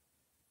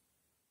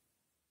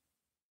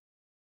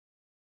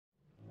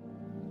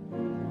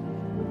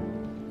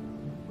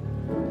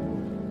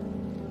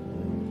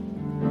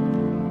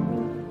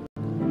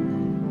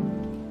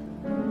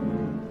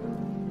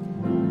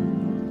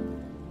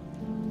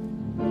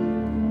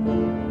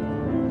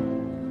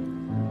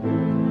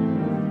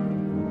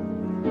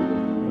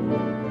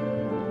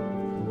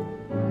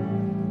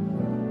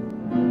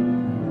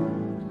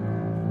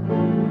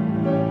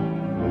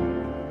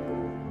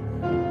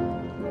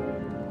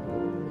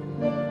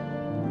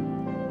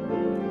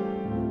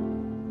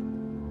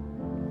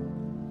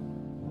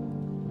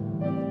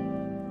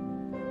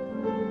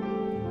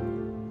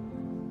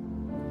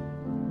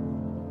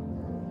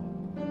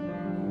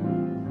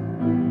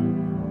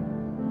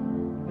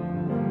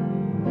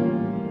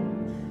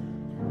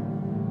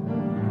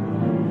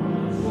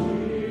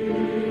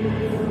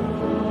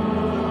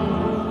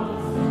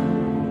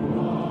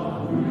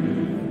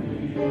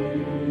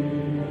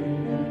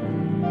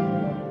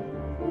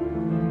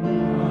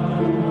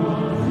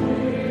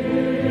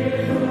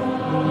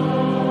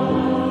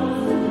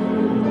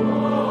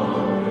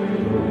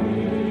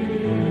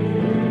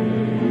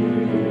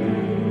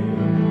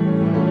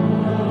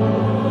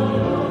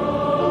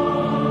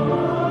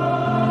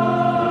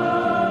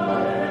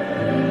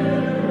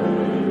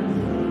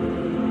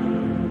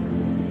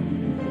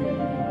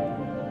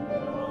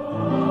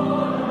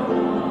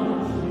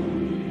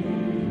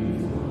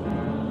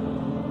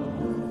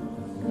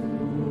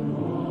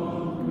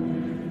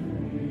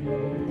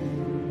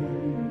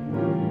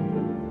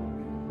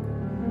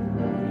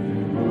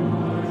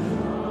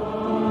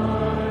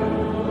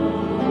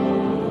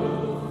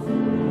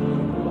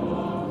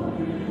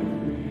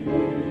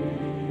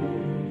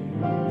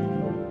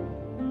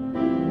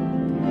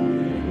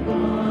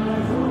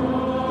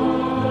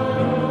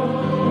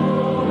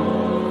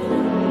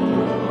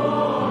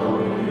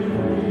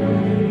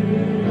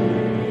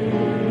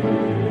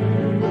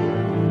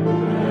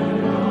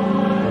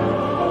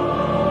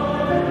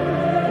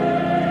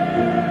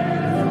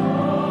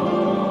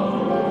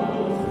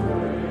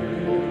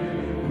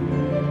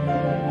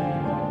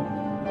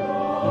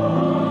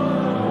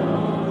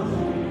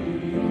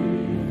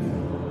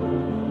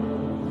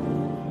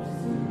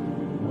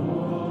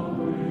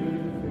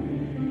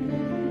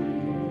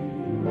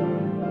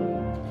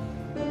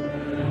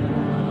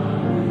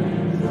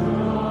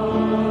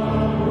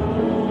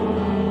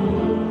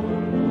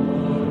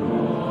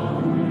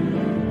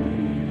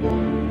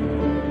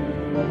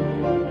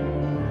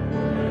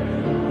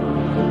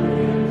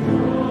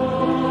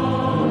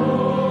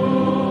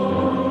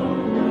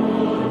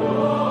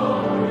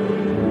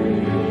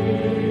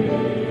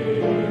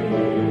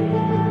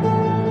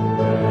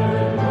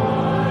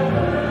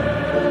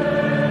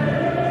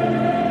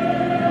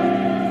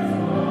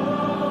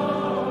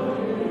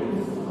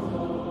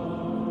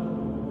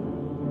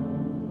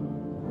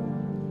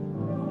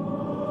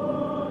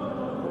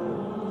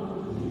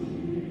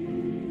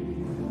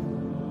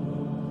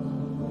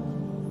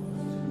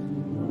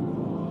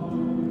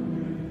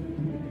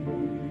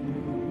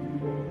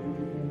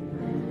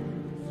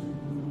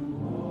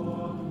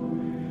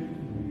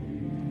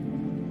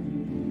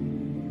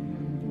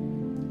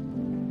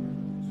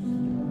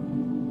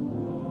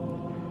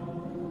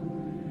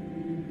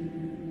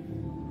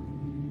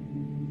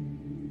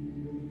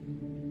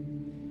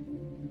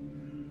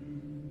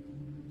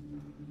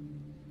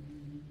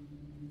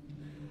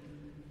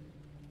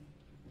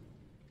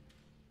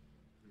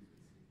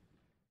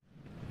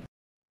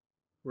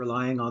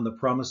 Relying on the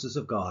promises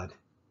of God,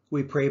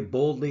 we pray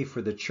boldly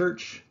for the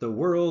Church, the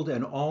world,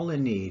 and all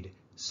in need,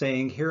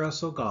 saying, "Hear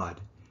us, O God,"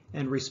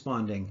 and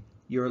responding,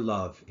 "Your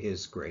love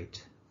is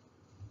great."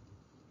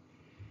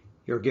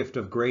 Your gift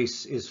of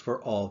grace is for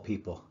all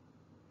people.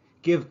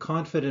 Give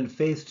confident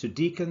faith to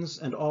deacons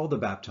and all the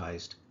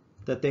baptized,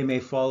 that they may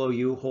follow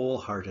you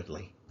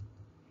wholeheartedly.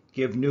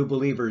 Give new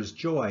believers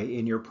joy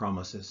in your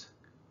promises.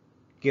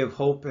 Give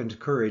hope and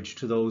courage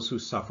to those who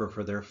suffer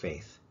for their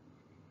faith.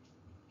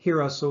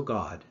 Hear us, O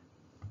God.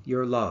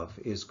 Your love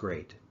is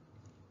great.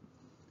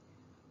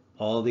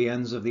 All the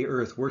ends of the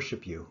earth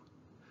worship you.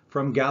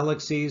 From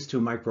galaxies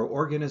to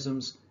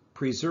microorganisms,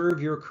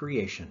 preserve your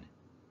creation.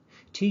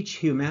 Teach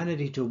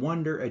humanity to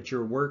wonder at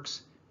your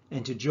works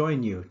and to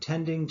join you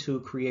tending to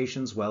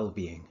creation's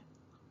well-being.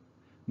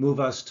 Move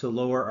us to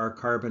lower our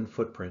carbon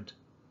footprint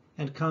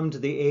and come to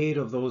the aid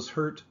of those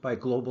hurt by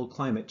global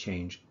climate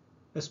change,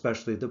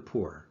 especially the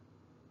poor.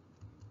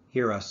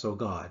 Hear us, O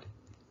God.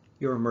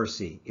 Your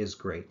mercy is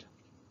great.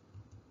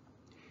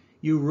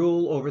 You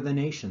rule over the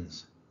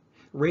nations.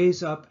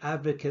 Raise up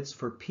advocates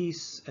for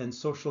peace and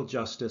social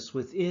justice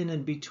within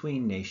and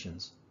between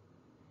nations.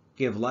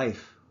 Give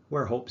life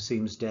where hope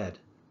seems dead.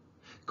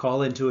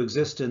 Call into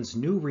existence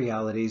new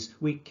realities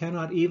we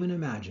cannot even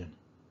imagine.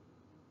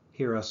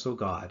 Hear us, O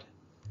God.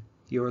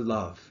 Your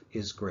love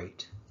is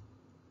great.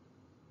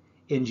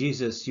 In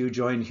Jesus, you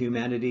join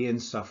humanity in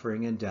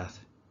suffering and death.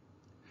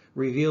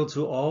 Reveal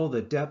to all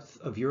the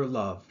depth of your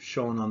love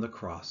shown on the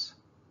cross.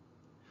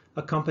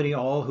 Accompany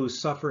all who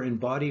suffer in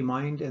body,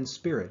 mind, and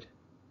spirit.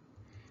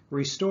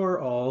 Restore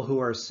all who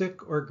are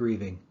sick or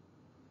grieving,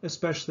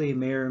 especially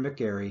Mayor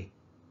McGarry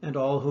and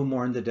all who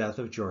mourn the death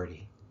of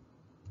Geordie.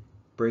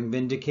 Bring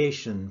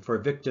vindication for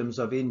victims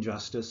of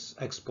injustice,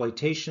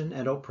 exploitation,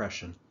 and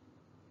oppression,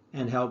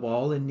 and help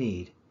all in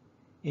need,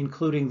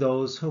 including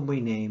those whom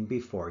we name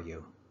before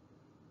you.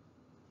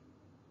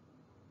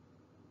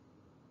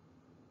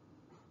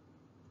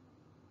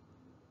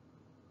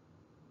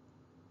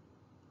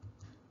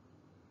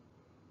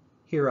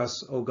 Hear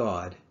us, O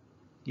God.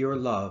 Your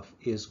love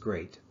is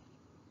great.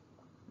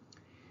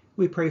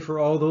 We pray for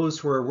all those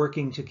who are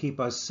working to keep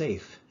us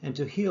safe and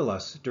to heal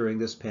us during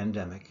this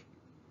pandemic.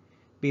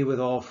 Be with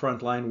all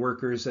frontline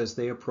workers as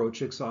they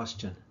approach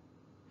exhaustion.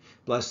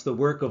 Bless the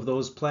work of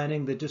those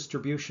planning the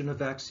distribution of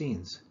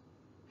vaccines.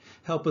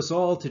 Help us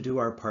all to do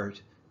our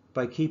part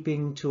by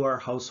keeping to our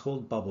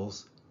household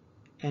bubbles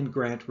and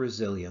grant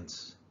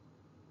resilience.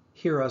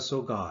 Hear us,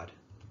 O God.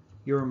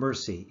 Your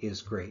mercy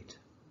is great.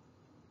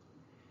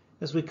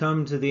 As we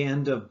come to the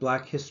end of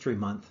Black History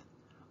Month,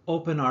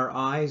 open our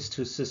eyes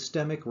to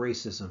systemic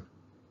racism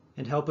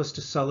and help us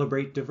to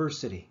celebrate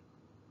diversity.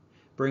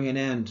 Bring an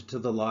end to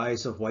the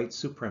lies of white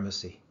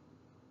supremacy.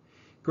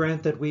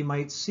 Grant that we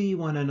might see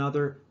one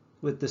another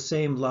with the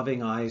same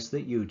loving eyes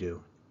that you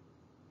do,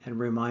 and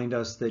remind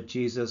us that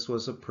Jesus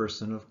was a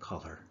person of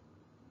color.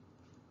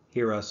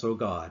 Hear us, O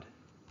God.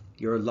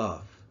 Your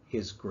love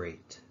is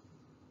great.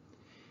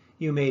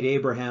 You made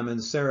Abraham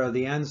and Sarah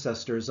the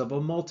ancestors of a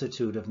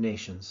multitude of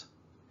nations.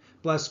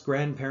 Bless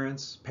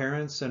grandparents,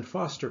 parents, and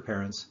foster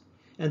parents,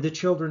 and the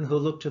children who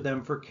look to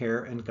them for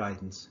care and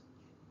guidance.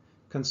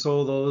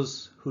 Console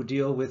those who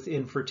deal with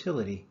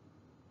infertility,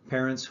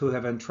 parents who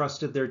have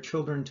entrusted their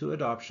children to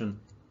adoption,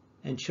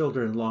 and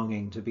children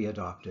longing to be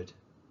adopted.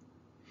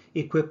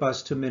 Equip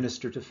us to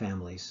minister to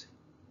families.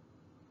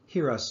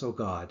 Hear us, O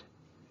God.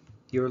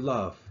 Your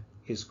love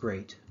is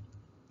great.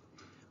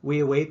 We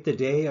await the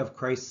day of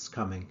Christ's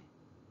coming.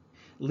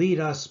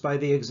 Lead us by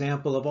the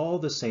example of all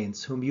the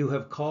saints whom you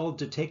have called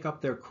to take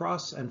up their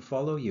cross and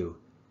follow you,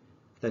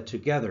 that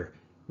together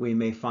we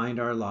may find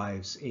our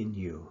lives in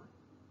you.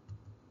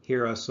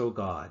 Hear us, O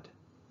God.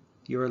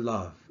 Your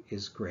love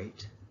is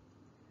great.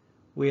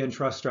 We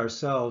entrust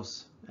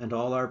ourselves and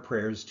all our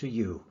prayers to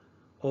you,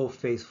 O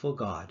faithful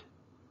God,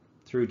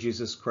 through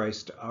Jesus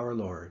Christ our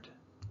Lord.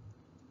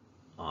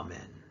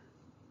 Amen.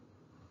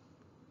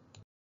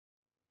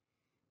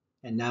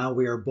 And now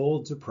we are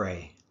bold to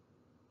pray.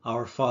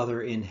 Our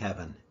Father in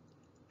heaven,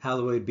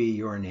 hallowed be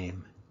your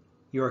name.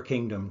 Your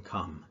kingdom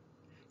come.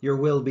 Your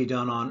will be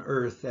done on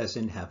earth as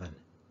in heaven.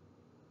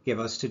 Give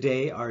us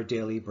today our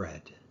daily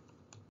bread.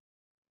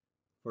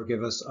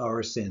 Forgive us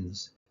our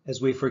sins, as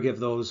we forgive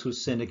those who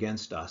sin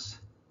against us.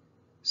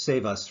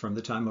 Save us from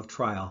the time of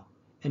trial,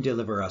 and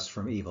deliver us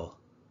from evil.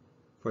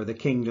 For the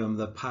kingdom,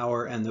 the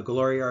power, and the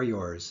glory are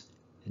yours,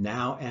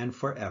 now and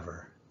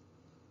forever.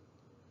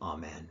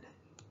 Amen.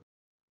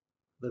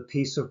 The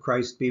peace of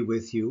Christ be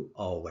with you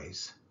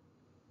always.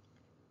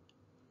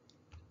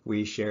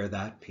 We share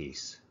that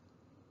peace.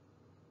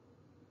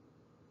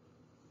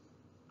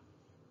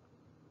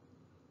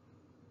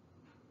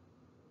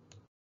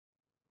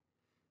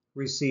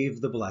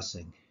 Receive the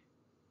blessing.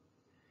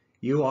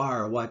 You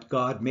are what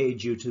God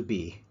made you to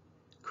be,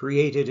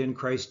 created in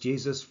Christ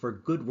Jesus for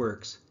good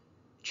works,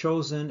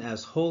 chosen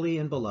as holy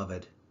and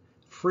beloved,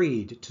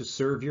 freed to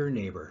serve your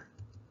neighbor.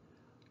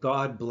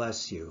 God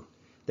bless you,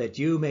 that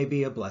you may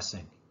be a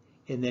blessing,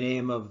 in the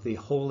name of the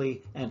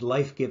holy and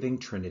life-giving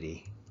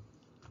Trinity.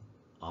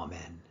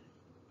 Amen.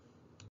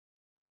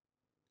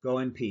 Go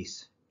in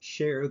peace.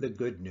 Share the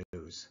good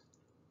news.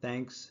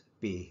 Thanks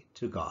be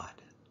to God.